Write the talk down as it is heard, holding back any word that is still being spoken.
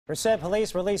Merced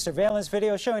police released surveillance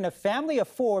video showing a family of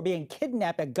four being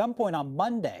kidnapped at gunpoint on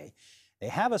Monday. They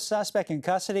have a suspect in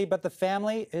custody, but the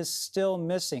family is still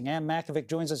missing. And Makovec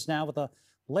joins us now with the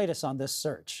latest on this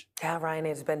search. Yeah, Ryan,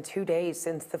 it's been 2 days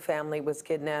since the family was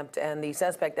kidnapped, and the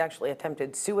suspect actually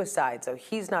attempted suicide, so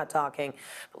he's not talking.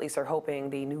 Police are hoping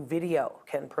the new video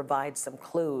can provide some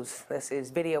clues. This is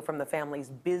video from the family's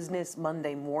business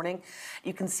Monday morning.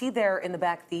 You can see there in the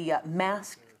back the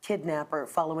masked kidnapper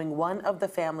following one of the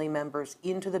family members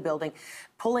into the building,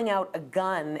 pulling out a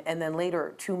gun, and then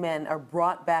later two men are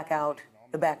brought back out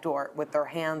the back door with their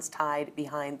hands tied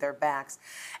behind their backs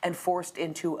and forced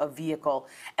into a vehicle.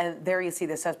 And there you see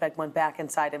the suspect went back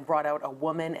inside and brought out a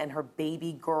woman and her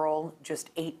baby girl, just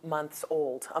 8 months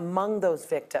old. Among those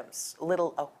victims,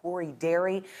 little Ahuri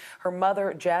Derry, her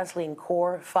mother Jasleen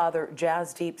Kaur, father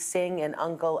Jasdeep Singh, and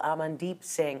uncle Amandeep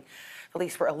Singh.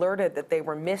 Police were alerted that they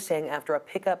were missing after a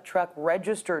pickup truck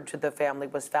registered to the family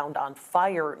was found on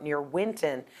fire near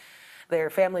Winton. Their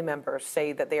family members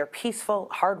say that they are peaceful,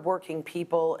 hardworking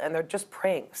people, and they're just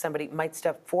praying somebody might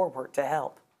step forward to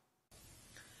help.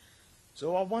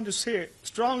 So I want to say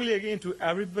strongly again to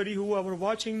everybody who are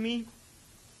watching me,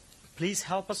 please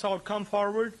help us out, come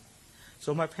forward,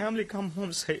 so my family come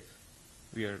home safe.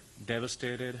 We are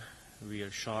devastated, we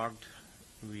are shocked,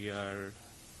 we are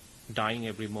dying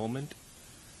every moment,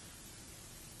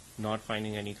 not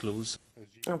finding any clues.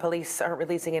 And police aren't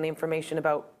releasing any information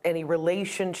about any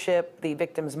relationship the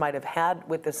victims might have had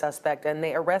with the suspect, and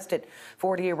they arrested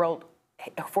 48-year-old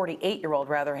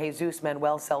Jesus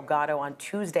Manuel Salgado on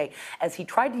Tuesday as he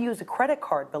tried to use a credit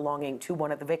card belonging to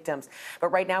one of the victims. But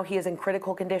right now he is in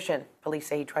critical condition. Police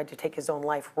say he tried to take his own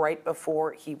life right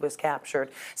before he was captured.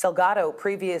 Salgado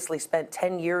previously spent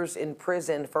 10 years in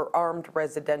prison for armed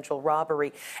residential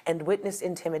robbery and witness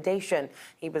intimidation.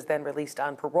 He was then released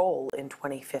on parole in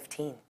 2015.